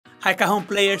Hi Cajon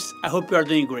players, I hope you are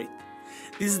doing great.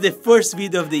 This is the first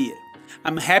video of the year.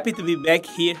 I'm happy to be back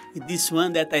here with this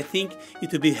one that I think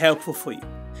it will be helpful for you.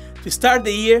 To start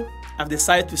the year, I've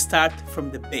decided to start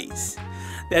from the base.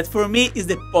 That for me is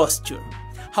the posture,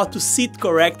 how to sit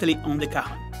correctly on the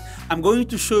cajon. I'm going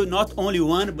to show you not only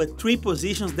one but 3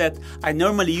 positions that I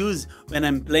normally use when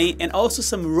I'm playing, and also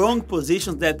some wrong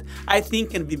positions that I think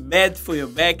can be bad for your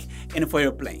back and for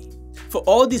your playing. For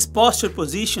all these posture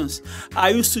positions,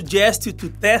 I will suggest you to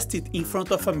test it in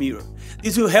front of a mirror.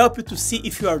 This will help you to see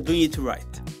if you are doing it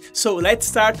right. So let's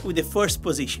start with the first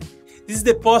position. This is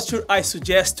the posture I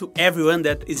suggest to everyone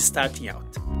that is starting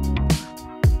out.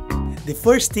 The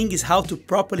first thing is how to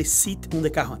properly sit on the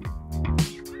cajon.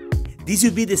 This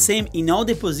will be the same in all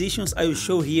the positions I will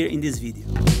show here in this video.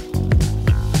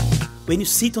 When you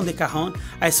sit on the cajon,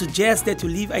 I suggest that you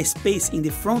leave a space in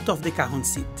the front of the cajon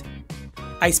seat.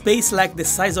 A space like the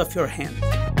size of your hand.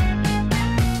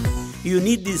 You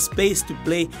need this space to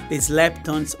play the slap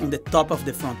tones on the top of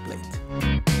the front plate.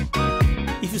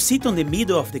 If you sit on the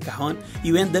middle of the cajon,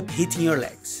 you end up hitting your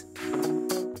legs.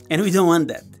 And we don't want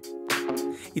that.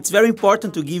 It's very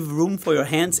important to give room for your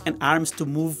hands and arms to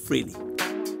move freely.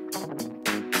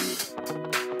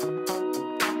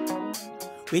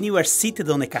 When you are seated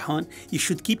on the cajon, you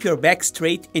should keep your back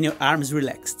straight and your arms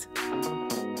relaxed.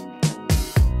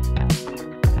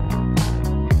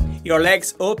 Your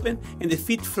legs open and the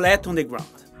feet flat on the ground.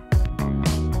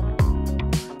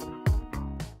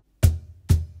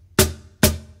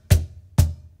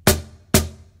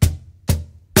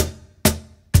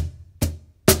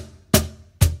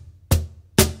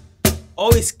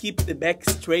 Always keep the back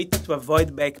straight to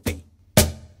avoid back pain.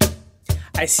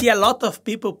 I see a lot of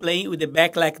people playing with the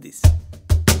back like this.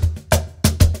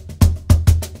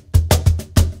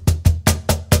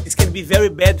 This can be very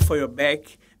bad for your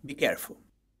back. Be careful.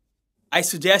 I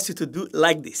suggest you to do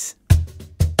like this.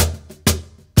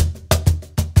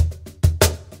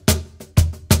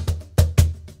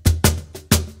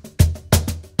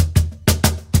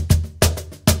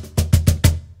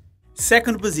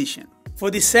 Second position. For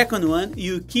the second one,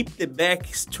 you keep the back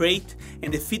straight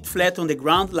and the feet flat on the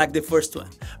ground like the first one.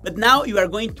 But now you are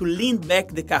going to lean back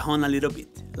the cajon a little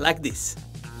bit, like this.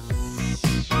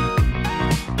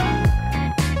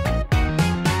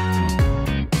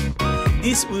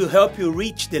 This will help you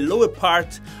reach the lower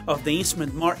part of the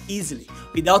instrument more easily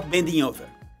without bending over.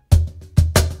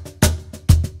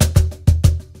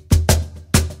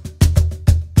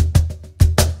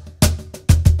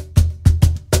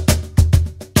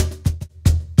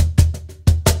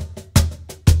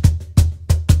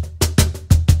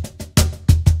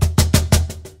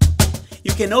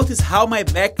 You can notice how my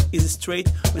back is straight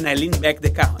when I lean back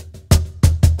the cajon.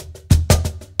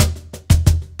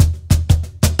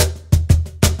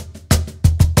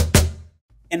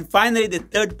 And finally, the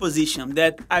third position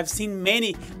that I've seen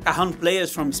many cajon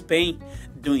players from Spain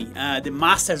doing, the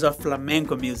masters of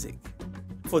flamenco music.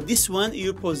 For this one,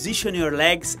 you position your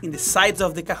legs in the sides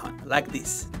of the cajon, like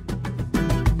this.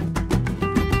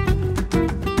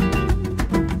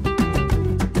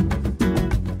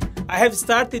 I have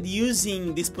started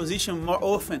using this position more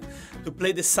often to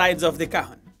play the sides of the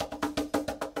cajon.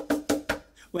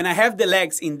 When I have the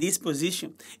legs in this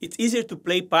position, it's easier to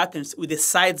play patterns with the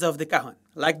sides of the cajon,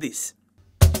 like this.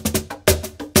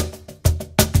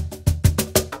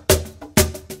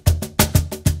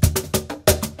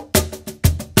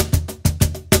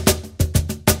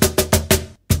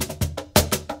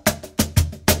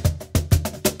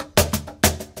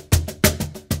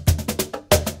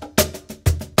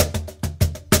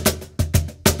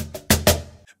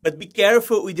 But be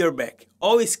careful with your back.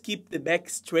 Always keep the back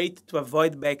straight to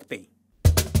avoid back pain.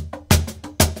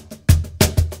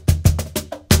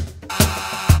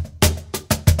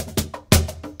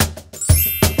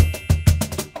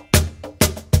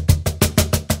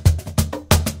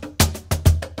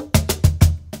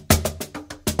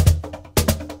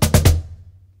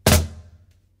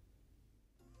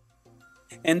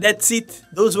 And that's it.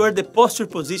 Those were the posture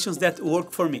positions that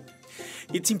work for me.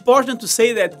 It's important to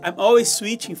say that I'm always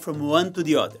switching from one to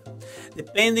the other,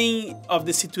 depending of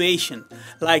the situation,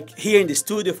 like here in the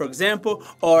studio, for example,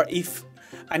 or if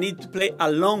I need to play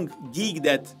a long gig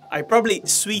that I probably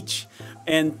switch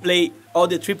and play all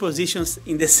the 3 positions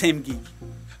in the same gig.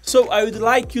 So I would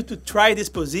like you to try these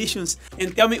positions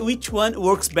and tell me which one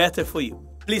works better for you.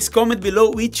 Please comment below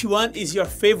which one is your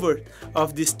favorite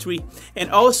of these 3,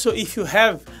 and also if you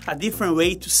have a different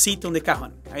way to sit on the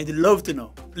cajon. I'd love to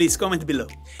know. Please comment below.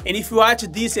 And if you watch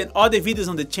this and other videos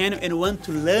on the channel and want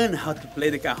to learn how to play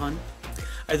the cajon,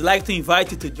 I'd like to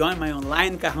invite you to join my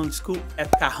online cajon school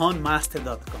at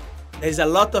cajonmaster.com. There's a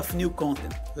lot of new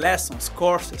content, lessons,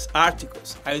 courses,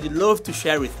 articles I would love to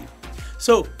share with you.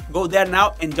 So go there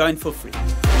now and join for free.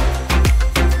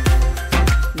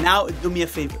 Now do me a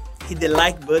favor, hit the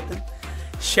like button,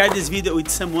 share this video with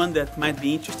someone that might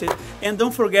be interested, and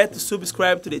don't forget to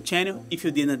subscribe to the channel if you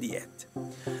didn't yet.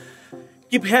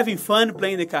 Keep having fun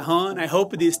playing the cajon. I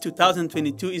hope this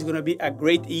 2022 is going to be a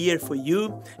great year for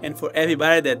you and for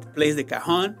everybody that plays the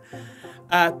cajon.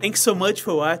 Thanks so much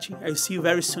for watching. I'll see you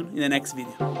very soon in the next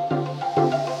video.